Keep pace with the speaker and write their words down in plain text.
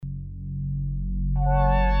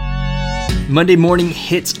Monday morning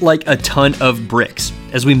hits like a ton of bricks.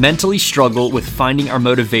 As we mentally struggle with finding our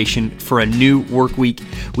motivation for a new work week,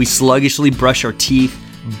 we sluggishly brush our teeth,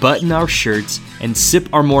 button our shirts, and sip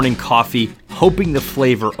our morning coffee, hoping the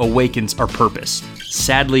flavor awakens our purpose.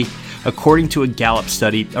 Sadly, according to a Gallup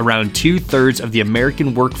study, around 2/3 of the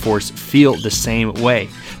American workforce feel the same way,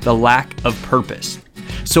 the lack of purpose.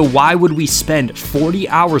 So why would we spend 40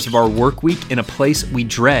 hours of our work week in a place we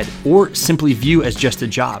dread or simply view as just a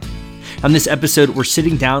job? On this episode, we're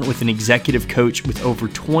sitting down with an executive coach with over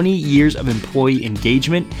 20 years of employee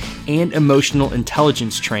engagement and emotional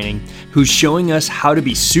intelligence training who's showing us how to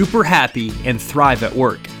be super happy and thrive at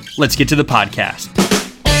work. Let's get to the podcast.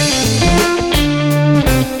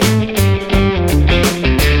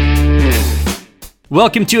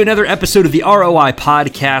 Welcome to another episode of the ROI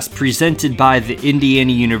Podcast presented by the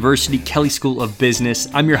Indiana University Kelley School of Business.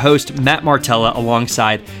 I'm your host, Matt Martella,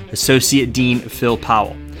 alongside Associate Dean Phil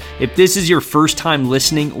Powell. If this is your first time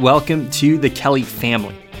listening, welcome to the Kelley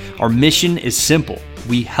family. Our mission is simple.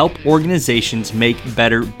 We help organizations make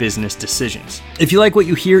better business decisions. If you like what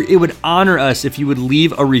you hear, it would honor us if you would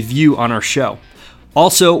leave a review on our show.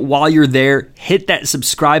 Also, while you're there, hit that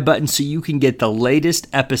subscribe button so you can get the latest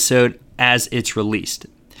episode as it's released.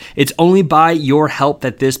 It's only by your help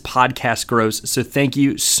that this podcast grows, so thank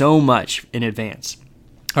you so much in advance.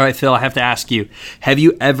 All right, Phil, I have to ask you, have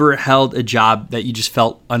you ever held a job that you just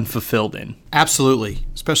felt unfulfilled in? Absolutely,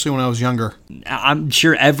 especially when I was younger. I'm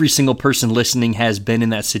sure every single person listening has been in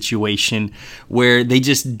that situation where they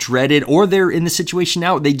just dreaded, or they're in the situation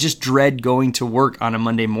now, they just dread going to work on a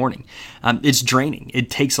Monday morning. It's draining. It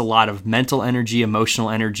takes a lot of mental energy, emotional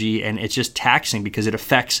energy, and it's just taxing because it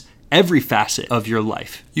affects every facet of your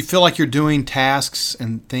life. You feel like you're doing tasks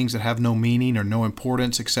and things that have no meaning or no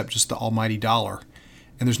importance except just the almighty dollar.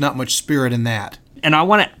 And there's not much spirit in that. And I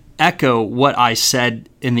want to echo what I said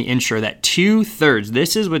in the intro, that 2/3,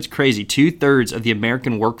 this is what's crazy, 2/3 of the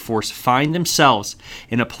American workforce find themselves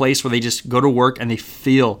in a place where they just go to work and they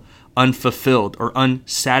feel unfulfilled or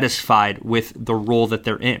unsatisfied with the role that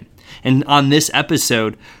they're in. And on this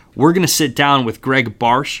episode, we're going to sit down with Greg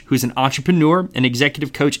Barsh, who's an entrepreneur, an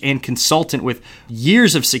executive coach, and consultant with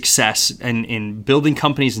years of success in building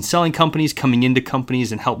companies and selling companies, coming into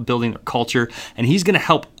companies and help building their culture. And he's going to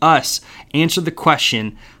help us answer the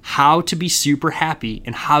question, how to be super happy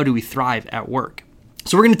and how do we thrive at work?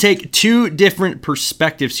 So we're going to take two different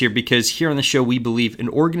perspectives here because here on the show, we believe an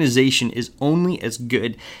organization is only as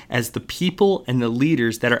good as the people and the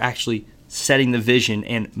leaders that are actually setting the vision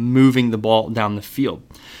and moving the ball down the field.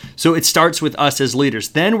 So it starts with us as leaders.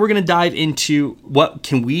 Then we're going to dive into what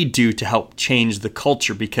can we do to help change the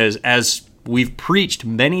culture, because as we've preached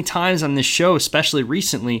many times on this show, especially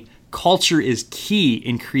recently, culture is key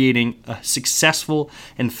in creating a successful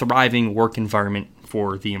and thriving work environment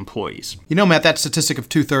for the employees. You know, Matt, that statistic of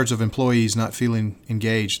 2/3 of employees not feeling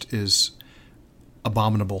engaged is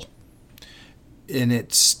abominable. And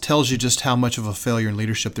it tells you just how much of a failure in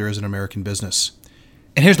leadership there is in American business.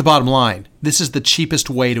 And here's the bottom line. This is the cheapest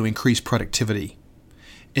way to increase productivity.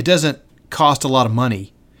 It doesn't cost a lot of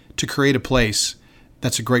money to create a place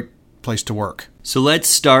that's a great place to work. So let's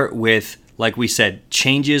start with, like we said,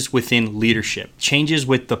 changes within leadership, changes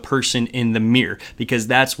with the person in the mirror, because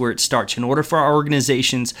that's where it starts. In order for our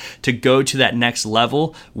organizations to go to that next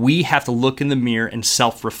level, we have to look in the mirror and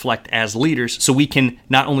self-reflect as leaders so we can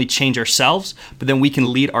not only change ourselves, but then we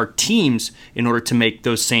can lead our teams in order to make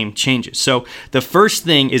those same changes. So the first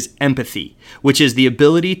thing is empathy, which is the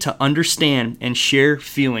ability to understand and share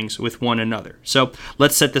feelings with one another. So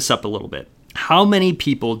let's set this up a little bit. How many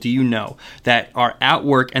people do you know that are at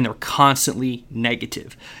work and they're constantly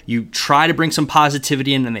negative? You try to bring some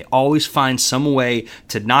positivity in and they always find some way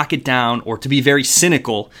to knock it down or to be very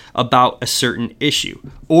cynical about a certain issue.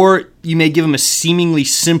 Or you may give them a seemingly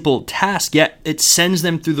simple task, yet it sends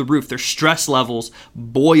them through the roof. Their stress levels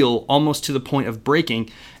boil almost to the point of breaking.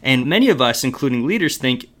 And many of us, including leaders,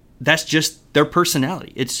 think that's just their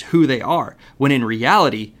personality. It's who they are. When in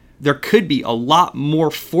reality, there could be a lot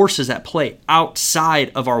more forces at play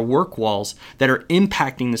outside of our work walls that are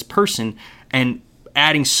impacting this person and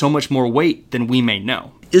adding so much more weight than we may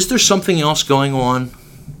know. Is there something else going on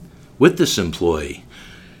with this employee?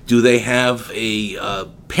 Do they have a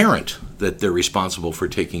parent that they're responsible for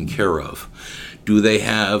taking care of? Do they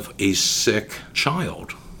have a sick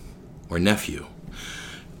child or nephew?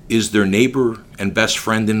 Is their neighbor and best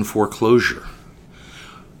friend in foreclosure?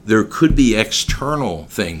 There could be external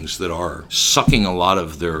things that are sucking a lot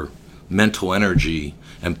of their mental energy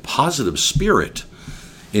and positive spirit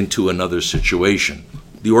into another situation.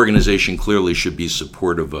 The organization clearly should be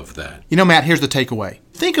supportive of that. You know, Matt, here's the takeaway.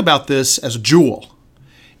 Think about this as a jewel.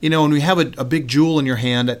 When we have a big jewel in your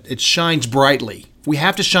hand, it shines brightly. We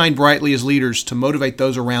have to shine brightly as leaders to motivate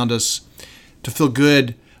those around us to feel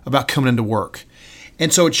good about coming into work.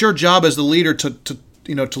 And so it's your job as the leader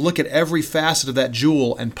to look at every facet of that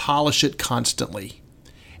jewel and polish it constantly.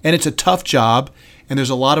 And it's a tough job, and there's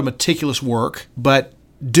a lot of meticulous work, but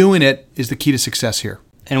doing it is the key to success here.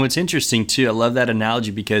 And what's interesting too, I love that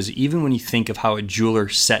analogy, because even when you think of how a jeweler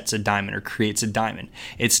sets a diamond or creates a diamond,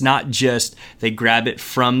 it's not just they grab it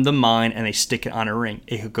from the mine and they stick it on a ring.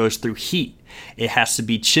 It goes through heat. It has to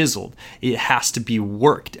be chiseled. It has to be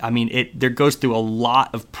worked. There goes through a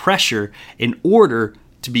lot of pressure in order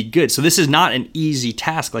to be good. So this is not an easy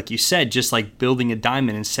task, like you said. Just like building a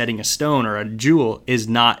diamond and setting a stone or a jewel is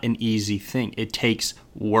not an easy thing. It takes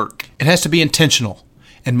work. It has to be intentional.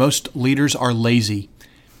 And most leaders are lazy,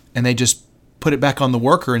 and they just put it back on the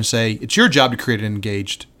worker and say, it's your job to create an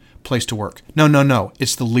engaged place to work. No.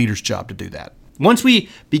 It's the leader's job to do that. Once we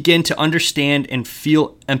begin to understand and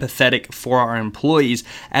feel empathetic for our employees,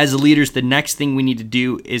 as leaders, the next thing we need to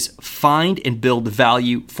do is find and build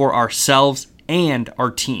value for ourselves and our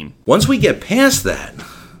team. Once we get past that,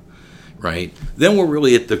 right, then we're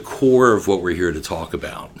really at the core of what we're here to talk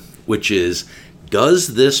about, which is,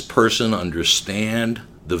 does this person understand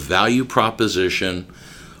the value proposition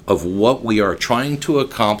of what we are trying to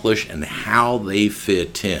accomplish and how they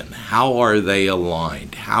fit in? How are they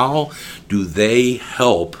aligned? How do they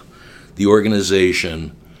help the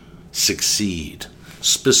organization succeed?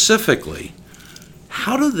 Specifically,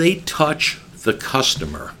 how do they touch the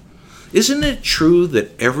customer? Isn't it true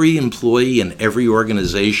that every employee in every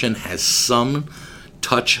organization has some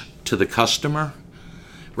touch to the customer?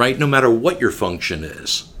 Right? No matter what your function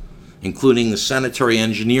is, including the sanitary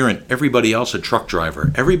engineer and everybody else, a truck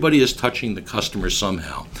driver. Everybody is touching the customer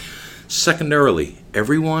somehow. Secondarily,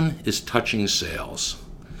 everyone is touching sales.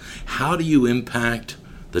 How do you impact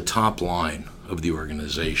the top line of the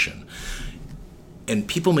organization? And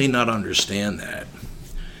people may not understand that.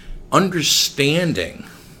 Understanding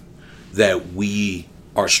that we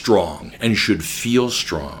are strong and should feel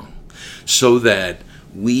strong so that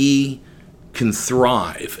we can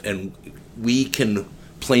thrive and we can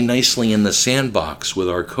play nicely in the sandbox with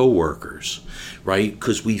our coworkers, right?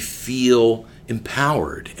 Because we feel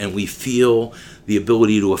empowered and we feel the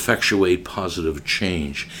ability to effectuate positive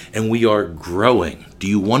change, and we are growing. Do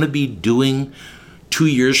you want to be doing 2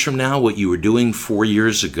 years from now what you were doing 4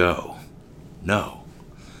 years ago? No.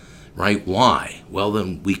 Right? Why? Well,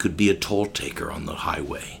 then we could be a toll taker on the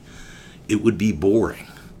highway. It would be boring,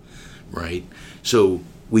 right? So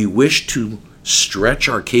we wish to stretch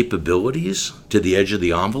our capabilities to the edge of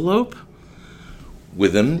the envelope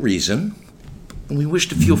within reason, and we wish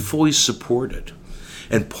to feel fully supported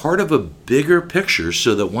and part of a bigger picture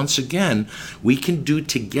so that once again we can do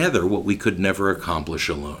together what we could never accomplish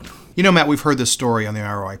alone. Matt, we've heard this story on the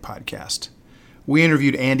ROI podcast. We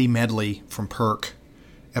interviewed Andy Medley from PERC,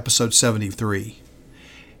 episode 73.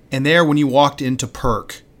 And there, when you walked into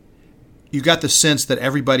PERC, you got the sense that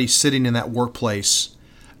everybody sitting in that workplace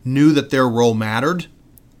knew that their role mattered.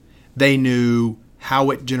 They knew how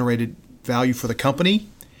it generated value for the company,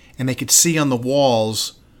 and they could see on the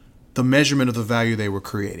walls the measurement of the value they were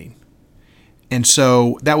creating. And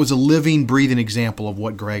so that was a living, breathing example of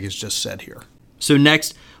what Greg has just said here. So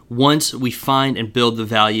next, once we find and build the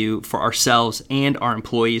value for ourselves and our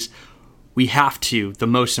employees, we have to, the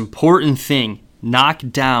most important thing, knock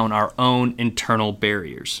down our own internal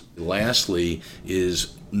barriers. Lastly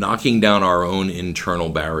is knocking down our own internal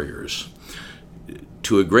barriers.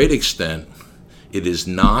 To a great extent, it is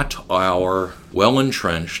not our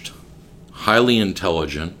well-entrenched, highly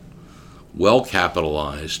intelligent,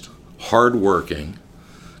 well-capitalized, hard-working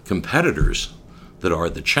competitors that are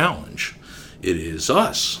the challenge. It is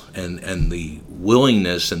us and the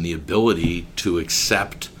willingness and the ability to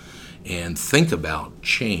accept and think about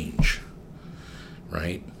change,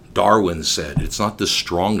 right? Darwin said it's not the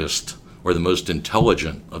strongest or the most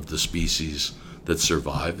intelligent of the species that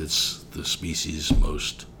survive, it's the species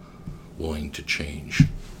most willing to change.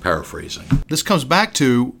 Paraphrasing. This comes back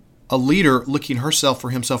to a leader looking herself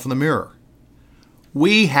or himself in the mirror.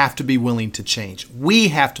 We have to be willing to change. We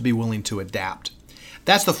have to be willing to adapt.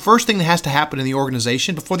 That's the first thing that has to happen in the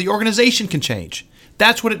organization before the organization can change.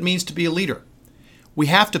 That's what it means to be a leader. We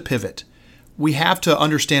have to pivot. We have to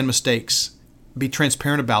understand mistakes, be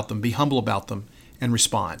transparent about them, be humble about them, and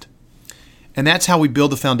respond. And that's how we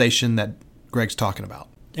build the foundation that Greg's talking about.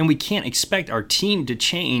 And we can't expect our team to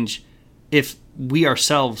change if we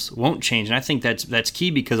ourselves won't change. And I think that's key,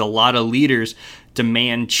 because a lot of leaders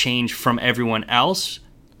demand change from everyone else,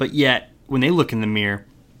 but yet when they look in the mirror,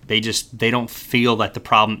 They don't feel that the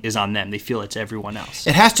problem is on them. They feel it's everyone else.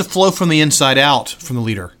 It has to flow from the inside out from the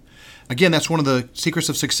leader. Again, that's one of the secrets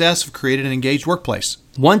of success of creating an engaged workplace.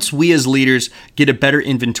 Once we as leaders get a better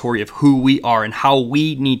inventory of who we are and how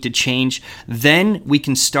we need to change, then we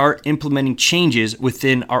can start implementing changes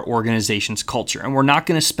within our organization's culture. And we're not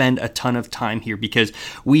going to spend a ton of time here because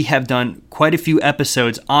we have done quite a few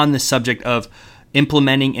episodes on the subject of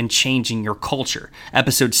implementing and changing your culture.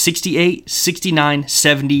 Episodes 68, 69,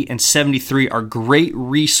 70, and 73 are great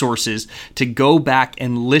resources to go back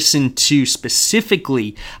and listen to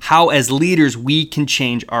specifically how as leaders we can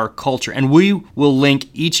change our culture. And we will link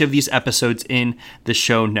each of these episodes in the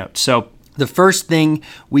show notes. So the first thing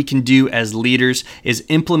we can do as leaders is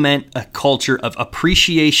implement a culture of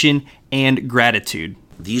appreciation and gratitude.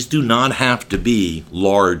 These do not have to be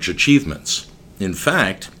large achievements. In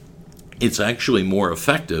fact, it's actually more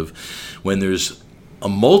effective when there's a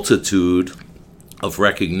multitude of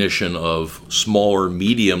recognition of small or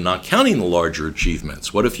medium, not counting the larger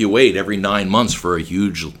achievements. What if you wait every 9 months for a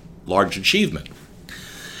huge, large achievement?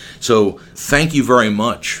 So thank you very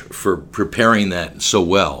much for preparing that so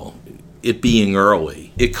well. It being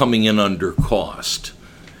early, it coming in under cost,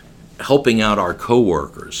 helping out our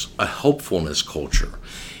coworkers, a helpfulness culture.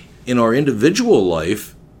 In our individual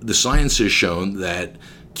life, the science has shown that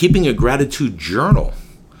keeping a gratitude journal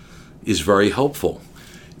is very helpful.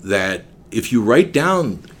 That if you write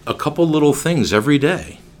down a couple little things every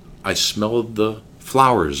day, I smelled the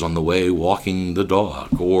flowers on the way walking the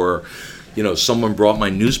dog, or someone brought my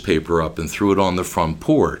newspaper up and threw it on the front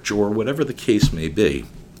porch, or whatever the case may be.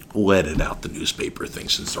 We'll edit out the newspaper thing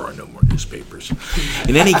since there are no more newspapers.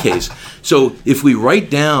 In any case, so if we write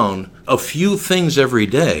down a few things every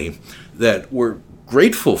day that we're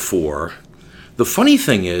grateful for, the funny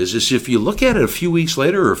thing is if you look at it a few weeks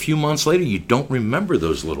later or a few months later, you don't remember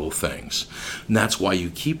those little things. And that's why you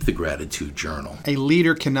keep the gratitude journal. A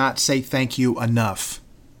leader cannot say thank you enough.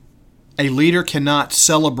 A leader cannot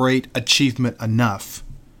celebrate achievement enough.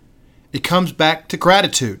 It comes back to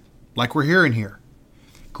gratitude, like we're hearing here.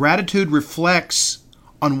 Gratitude reflects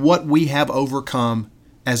on what we have overcome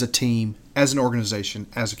as a team, as an organization,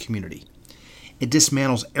 as a community. It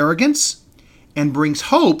dismantles arrogance and brings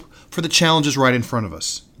hope for the challenges right in front of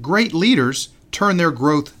us. Great leaders turn their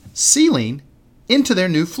growth ceiling into their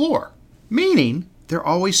new floor, meaning they're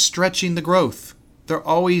always stretching the growth. They're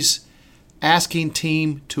always asking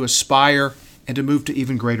team to aspire and to move to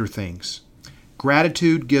even greater things.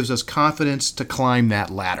 Gratitude gives us confidence to climb that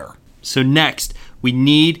ladder. So next, we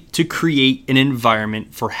need to create an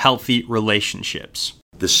environment for healthy relationships.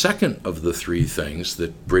 The second of the three things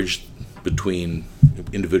that bridge between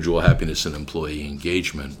individual happiness and employee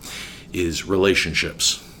engagement is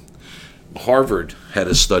relationships. Harvard had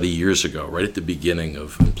a study years ago, right at the beginning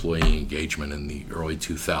of employee engagement in the early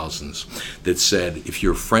 2000s, that said, if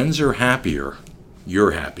your friends are happier,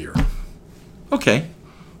 you're happier. Okay,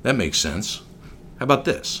 that makes sense. How about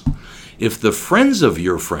this? If the friends of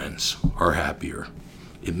your friends are happier,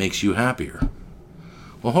 it makes you happier.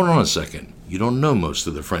 Well, hold on a second. You don't know most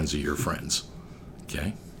of the friends of your friends.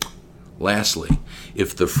 Okay? Lastly,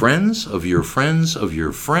 if the friends of your friends of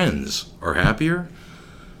your friends are happier,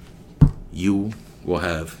 you will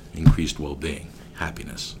have increased well-being,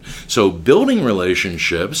 happiness. So building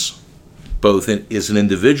relationships, both as an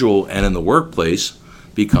individual and in the workplace,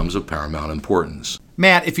 becomes of paramount importance.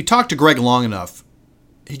 Matt, if you talk to Greg long enough,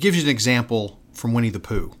 he gives you an example from Winnie the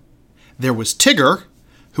Pooh. There was Tigger,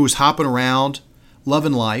 who was hopping around,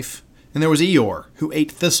 loving life, and there was Eeyore, who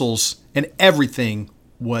ate thistles, and everything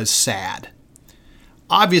was sad.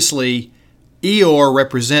 Obviously, Eeyore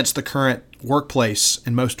represents the current workplace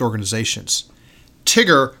in most organizations.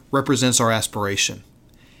 Tigger represents our aspiration.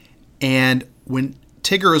 And when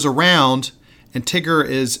Tigger is around and Tigger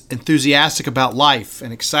is enthusiastic about life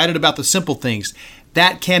and excited about the simple things,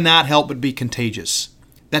 that cannot help but be contagious.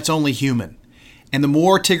 That's only human. And the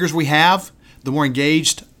more Tiggers we have, the more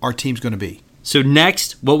engaged our team's going to be. So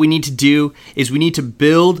next, what we need to do is we need to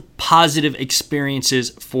build positive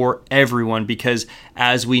experiences for everyone because,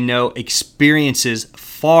 as we know, experiences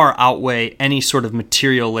far outweigh any sort of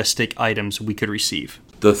materialistic items we could receive.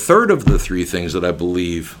 The third of the three things that I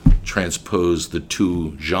believe transpose the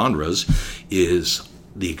two genres is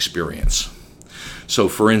the experience. So,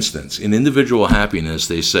 for instance, in individual happiness,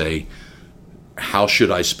 they say, how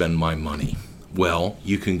should I spend my money? Well,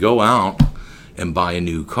 you can go out and buy a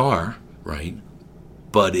new car, right?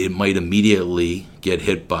 But it might immediately get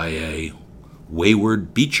hit by a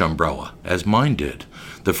wayward beach umbrella, as mine did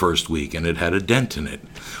the first week, and it had a dent in it,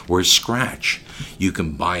 or a scratch. You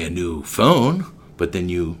can buy a new phone, but then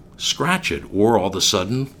you scratch it, or all of a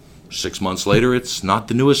sudden 6 months later, it's not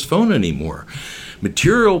the newest phone anymore.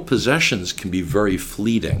 Material possessions can be very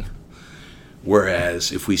fleeting.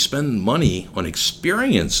 Whereas if we spend money on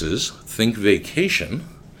experiences, think vacation,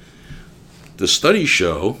 the studies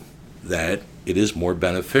show that it is more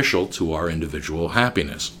beneficial to our individual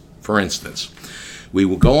happiness. For instance, we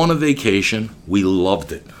will go on a vacation, we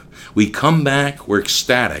loved it. We come back, we're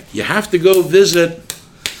ecstatic. You have to go visit.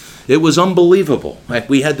 It was unbelievable. Like,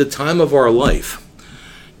 we had the time of our life.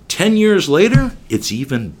 10 years later, it's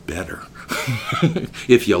even better.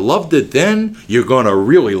 If you loved it then, you're going to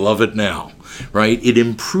really love it now, right? It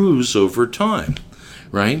improves over time,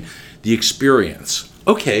 right? The experience.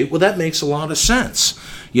 Okay, well, that makes a lot of sense.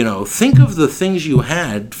 You know, think of the things you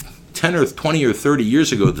had 10 or 20 or 30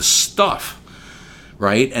 years ago, the stuff,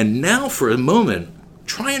 right? And now for a moment,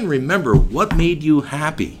 try and remember what made you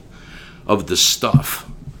happy of the stuff,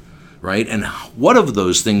 right? And what of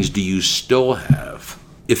those things do you still have,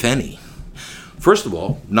 if any? First of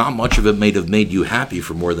all, not much of it may have made you happy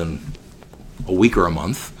for more than a week or a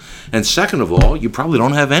month. And second of all, you probably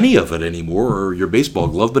don't have any of it anymore, or your baseball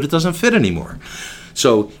glove, but it doesn't fit anymore.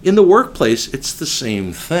 So in the workplace, it's the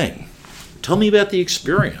same thing. Tell me about the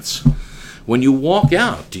experience. When you walk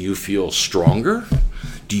out, do you feel stronger?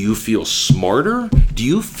 Do you feel smarter? Do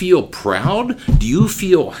you feel proud? Do you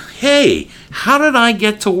feel, hey, how did I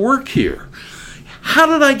get to work here? How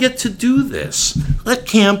did I get to do this? I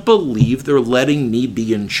can't believe they're letting me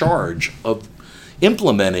be in charge of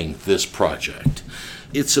implementing this project.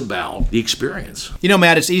 It's about the experience. You know,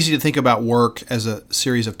 Matt, it's easy to think about work as a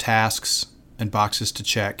series of tasks and boxes to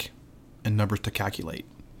check and numbers to calculate.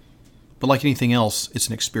 But like anything else, it's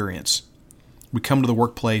an experience. We come to the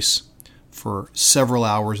workplace for several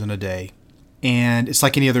hours in a day, and it's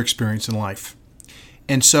like any other experience in life.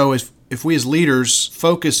 And so if we as leaders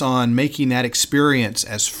focus on making that experience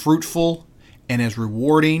as fruitful and as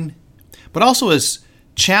rewarding, but also as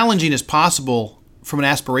challenging as possible from an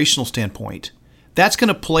aspirational standpoint, that's going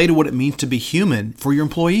to play to what it means to be human for your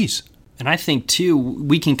employees. And I think, too,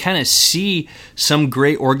 we can kind of see some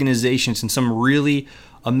great organizations and some really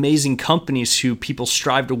amazing companies who people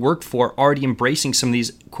strive to work for already embracing some of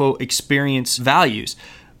these, quote, experience values.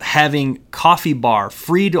 Having coffee bar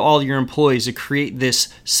free to all your employees to create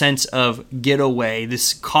this sense of getaway,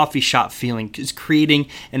 this coffee shop feeling, is creating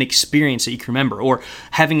an experience that you can remember. Or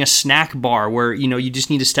having a snack bar where, you know, you just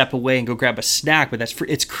need to step away and go grab a snack, but that's free.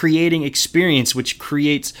 It's creating experience, which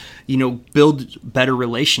creates, you know, build better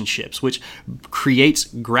relationships, which creates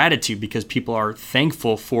gratitude because people are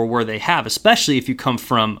thankful for where they have, especially if you come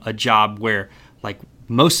from a job where, like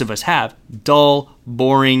most of us have, dull,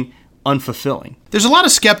 boring, unfulfilling. There's a lot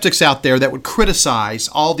of skeptics out there that would criticize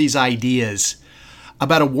all these ideas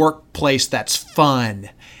about a workplace that's fun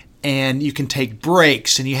and you can take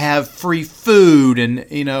breaks and you have free food and,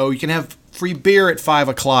 you know, you can have free beer at 5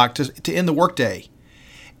 o'clock to end the workday.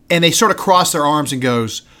 And they sort of cross their arms and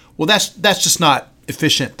goes, well, that's just not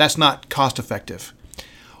efficient. That's not cost effective.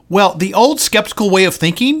 Well, the old skeptical way of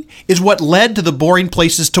thinking is what led to the boring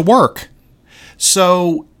places to work.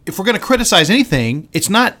 So if we're going to criticize anything, it's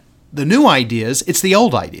not the new ideas, it's the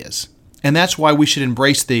old ideas. And that's why we should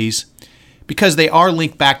embrace these, because they are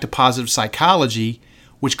linked back to positive psychology,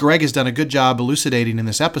 which Greg has done a good job elucidating in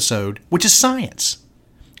this episode, which is science.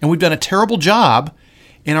 And we've done a terrible job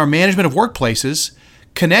in our management of workplaces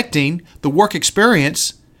connecting the work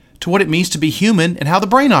experience to what it means to be human and how the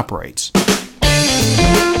brain operates.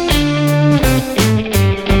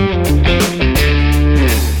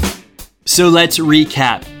 So let's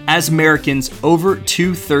recap. As Americans, over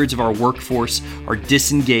 2/3 of our workforce are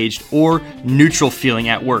disengaged or neutral feeling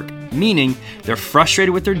at work, meaning they're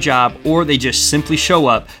frustrated with their job or they just simply show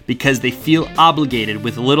up because they feel obligated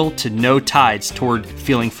with little to no ties toward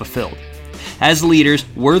feeling fulfilled. As leaders,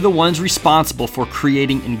 we're the ones responsible for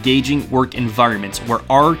creating engaging work environments where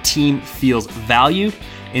our team feels valued,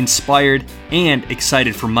 inspired, and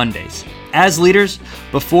excited for Mondays. As leaders,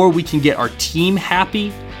 before we can get our team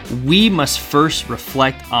happy, we must first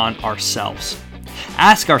reflect on ourselves.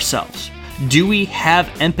 Ask ourselves, do we have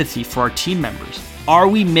empathy for our team members? Are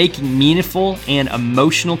we making meaningful and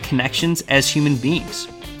emotional connections as human beings?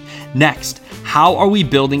 Next, how are we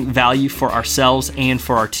building value for ourselves and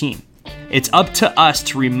for our team? It's up to us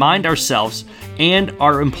to remind ourselves and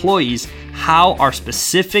our employees how our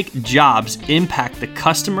specific jobs impact the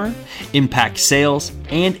customer, impact sales,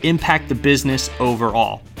 and impact the business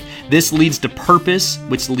overall. This leads to purpose,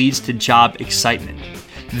 which leads to job excitement.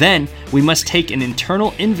 Then, we must take an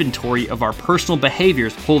internal inventory of our personal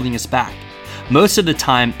behaviors holding us back. Most of the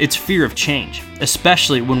time, it's fear of change,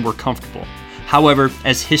 especially when we're comfortable. However,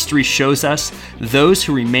 as history shows us, those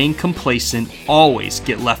who remain complacent always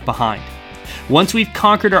get left behind. Once we've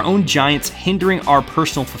conquered our own giants hindering our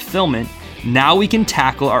personal fulfillment, now we can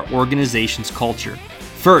tackle our organization's culture.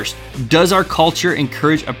 First, does our culture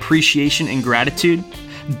encourage appreciation and gratitude?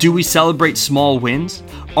 Do we celebrate small wins?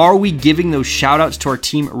 Are we giving those shout-outs to our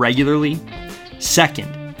team regularly? Second,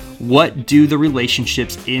 what do the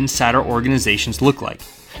relationships inside our organizations look like?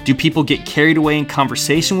 Do people get carried away in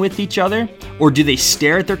conversation with each other, or do they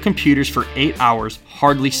stare at their computers for 8 hours,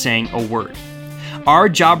 hardly saying a word? Our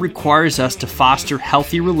job requires us to foster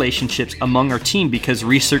healthy relationships among our team because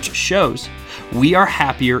research shows we are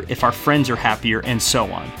happier if our friends are happier, and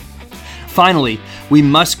so on. Finally, we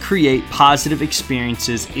must create positive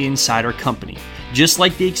experiences inside our company. Just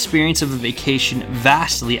like the experience of a vacation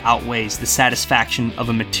vastly outweighs the satisfaction of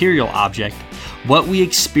a material object, what we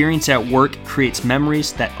experience at work creates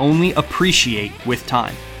memories that only appreciate with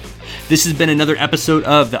time. This has been another episode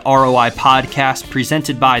of the ROI Podcast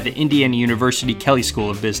presented by the Indiana University Kelley School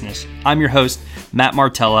of Business. I'm your host, Matt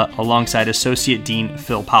Martella, alongside Associate Dean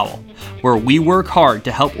Phil Powell, where we work hard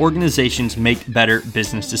to help organizations make better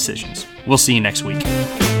business decisions. We'll see you next week.